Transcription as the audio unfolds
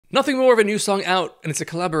Nothing More of a new song out, and it's a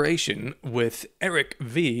collaboration with Eric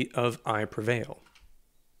V of I Prevail.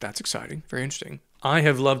 That's exciting, very interesting. I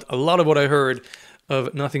have loved a lot of what I heard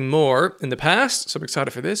of Nothing More in the past, so I'm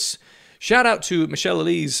excited for this. Shout out to Michelle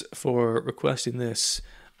Elise for requesting this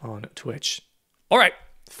on Twitch. All right,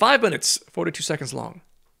 5 minutes, 42 seconds long.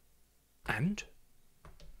 And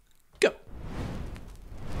go.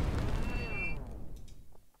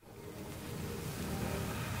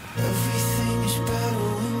 Everything is better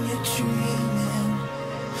when you're dreaming.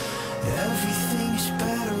 Everything is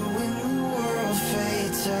better when the world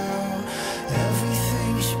fades out.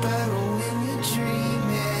 Everything is better when you're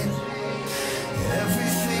dreaming.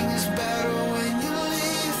 Everything is better when you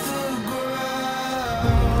leave the ground.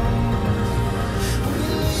 When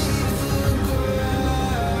you leave the ground,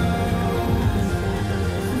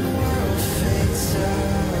 the world fades out.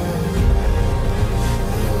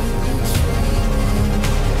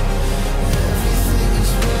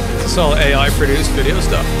 It's all AI produced video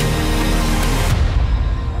stuff.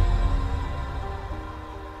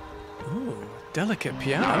 Ooh, delicate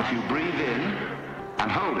piano. Now, if you breathe in and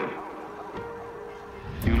hold it,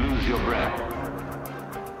 you lose your breath.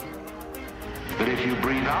 But if you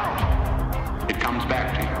breathe out, it comes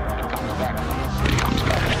back to you. It comes back to you. It comes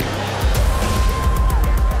back to you.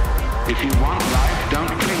 If you want life, don't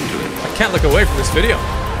cling to it. I can't look away from this video.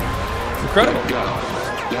 It's incredible. Let go.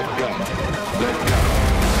 Let go. Let go.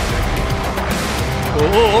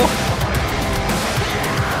 Oh.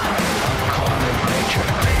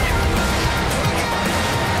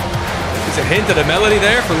 Is a hint at a melody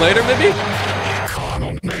there for later, maybe?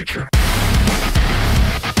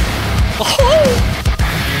 Oh!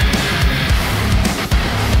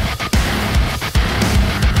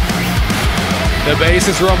 The bass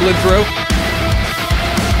is rumbling through.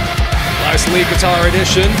 Nice lead guitar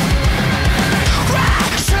edition.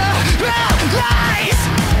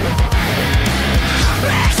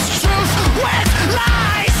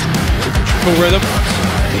 Cool rhythm.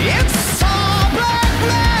 It's all black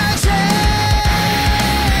magic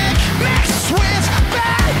mixed with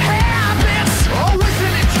bad habits. Always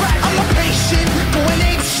in a track. I'm a patient, going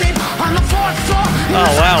ape shit on the fourth floor. Oh,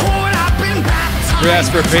 wow. I've been baptized. Yes,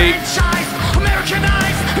 repeat.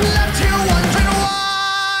 Americanized, left you wondering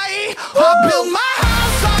why. I built my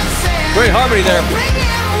house on sand. Great harmony there. Bring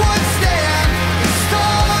in wood stand.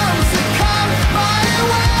 Storms that come my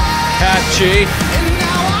way. Catchy. And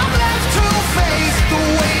now I'm left to face the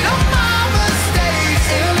weight of my mistakes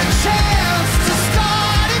and a chance to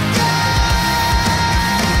start again.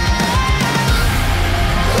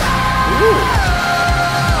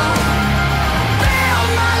 Build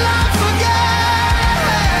my life again.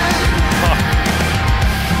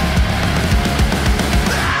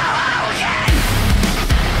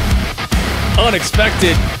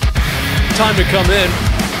 Unexpected time to come in.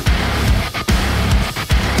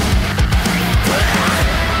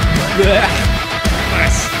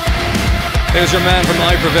 Nice. There's your man from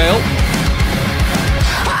I Prevail.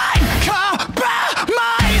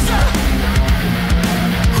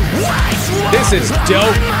 This is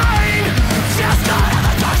dope.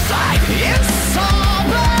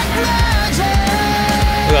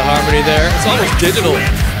 The harmony there. It's almost digital.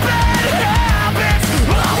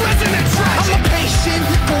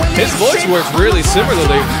 His voice works really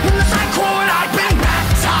similarly.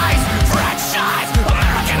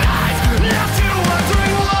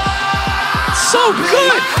 So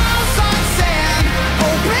good!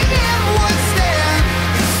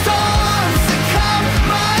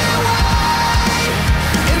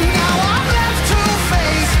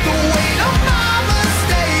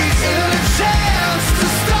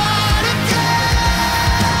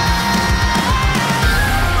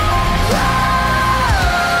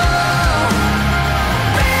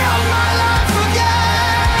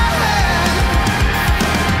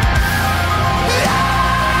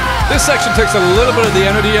 This section takes a little bit of the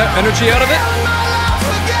energy out of it.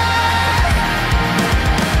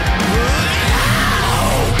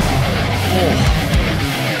 Oh.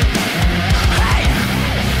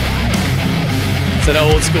 It's an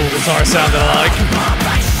old school guitar sound that I like.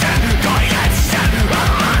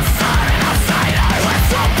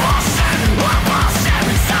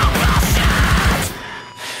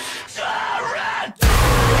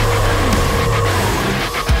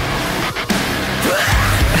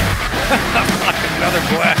 Another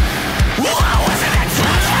black.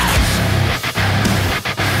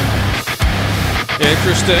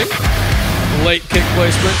 Interesting. Late kick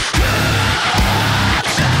placement.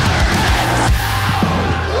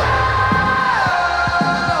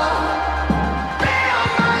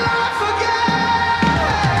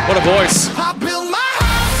 What a voice. I built my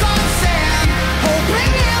house on sand,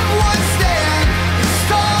 hoping it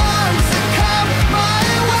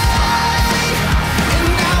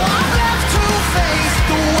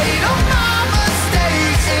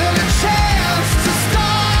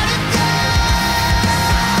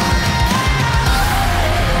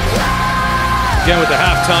Again with the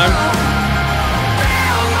halftime.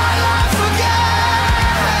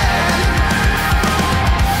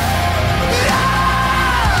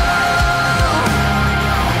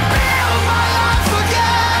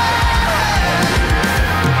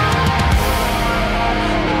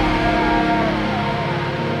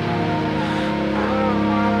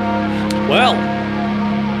 Well,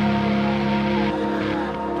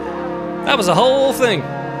 that was the whole thing.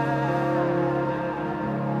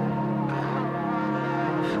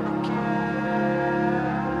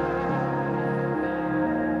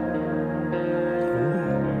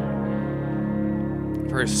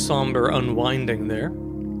 Very somber unwinding there.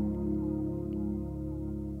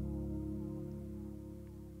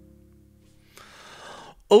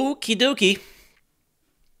 Okie dokie.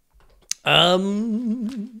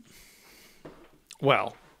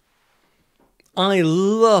 Well, I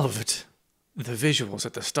loved the visuals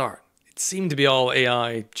at the start. It seemed to be all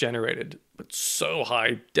AI generated, but so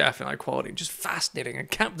high def and high quality, just fascinating and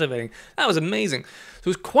captivating. That was amazing. So it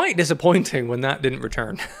was quite disappointing when that didn't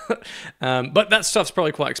return. But that stuff's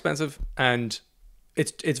probably quite expensive, and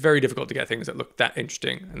it's very difficult to get things that look that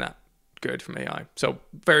interesting and that good from AI. So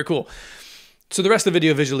very cool. So the rest of the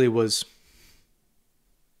video visually was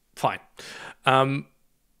fine. That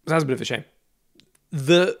was a bit of a shame.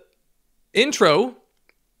 The intro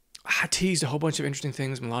teased a whole bunch of interesting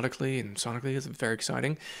things melodically and sonically. It's very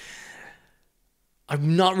exciting.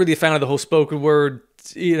 I'm not really a fan of the whole spoken word,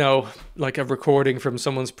 you know, like a recording from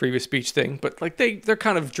someone's previous speech thing, but like they're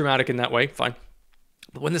kind of dramatic in that way. Fine.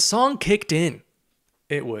 But when the song kicked in,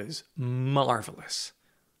 it was marvelous.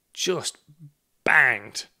 Just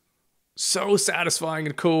banged. So satisfying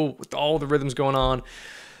and cool with all the rhythms going on.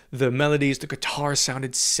 The melodies, the guitar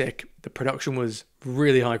sounded sick. The production was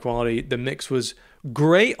really high quality. The mix was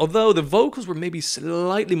great, although the vocals were maybe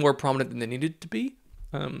slightly more prominent than they needed to be.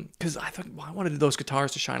 Because I thought, well, I wanted those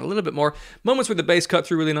guitars to shine a little bit more. Moments where the bass cut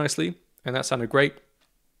through really nicely, and that sounded great.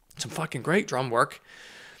 Some fucking great drum work.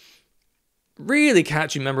 Really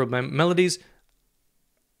catchy, memorable melodies.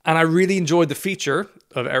 And I really enjoyed the feature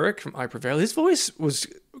of Eric from I Prevail. His voice was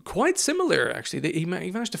quite similar, actually. He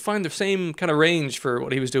managed to find the same kind of range for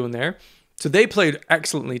what he was doing there. So they played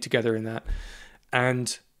excellently together in that.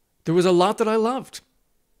 And there was a lot that I loved.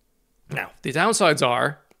 Now, the downsides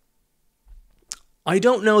are, I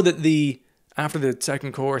don't know that after the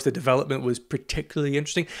second chorus, the development was particularly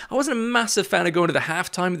interesting. I wasn't a massive fan of going to the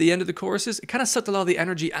halftime at the end of the choruses. It kind of sucked a lot of the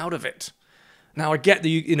energy out of it. Now, I get that,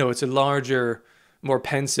 you know, it's a larger, more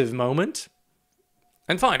pensive moment.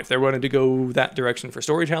 And fine, if they're wanting to go that direction for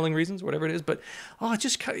storytelling reasons, whatever it is. But, it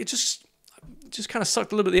just kind of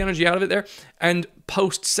sucked a little bit of the energy out of it there. And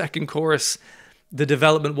post-second chorus, the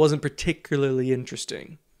development wasn't particularly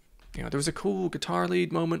interesting. You know, there was a cool guitar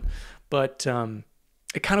lead moment, but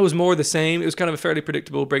it kind of was more the same. It was kind of a fairly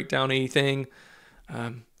predictable breakdown-y thing.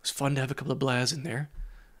 It was fun to have a couple of blasts in there.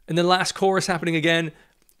 And then last chorus happening again,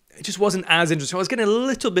 it just wasn't as interesting. I was getting a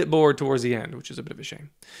little bit bored towards the end, which is a bit of a shame.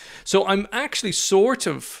 So I'm actually sort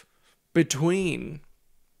of between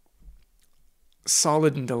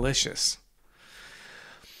solid and delicious.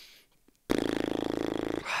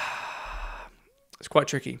 It's quite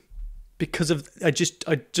tricky because of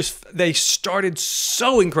they started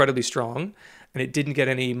so incredibly strong and it didn't get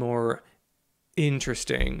any more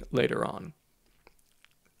interesting later on.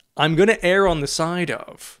 I'm going to err on the side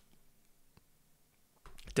of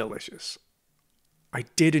delicious. I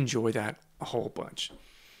did enjoy that a whole bunch.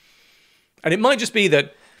 And it might just be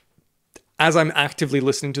that as I'm actively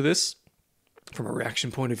listening to this from a reaction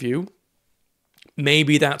point of view,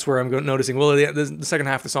 maybe that's where I'm noticing, well, the second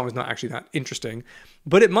half of the song is not actually that interesting,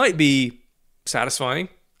 but it might be satisfying,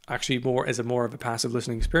 actually more as more of a passive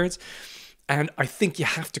listening experience. And I think you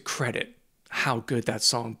have to credit how good that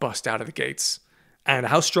song bust out of the gates and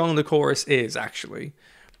how strong the chorus is, actually.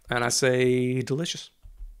 And I say delicious.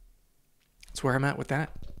 That's where I'm at with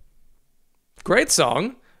that. Great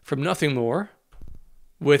song from Nothing More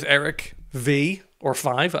with Eric V, or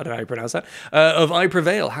 5, I don't know how you pronounce that, of I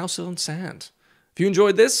Prevail, House on Sand. If you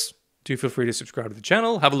enjoyed this, do feel free to subscribe to the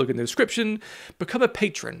channel, have a look in the description, become a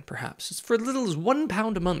patron, perhaps. It's for as little as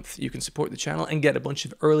 £1 a month. You can support the channel and get a bunch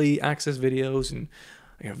of early access videos and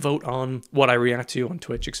vote on what I react to on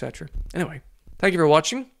Twitch, etc. Anyway, thank you for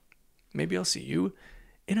watching. Maybe I'll see you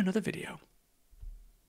in another video.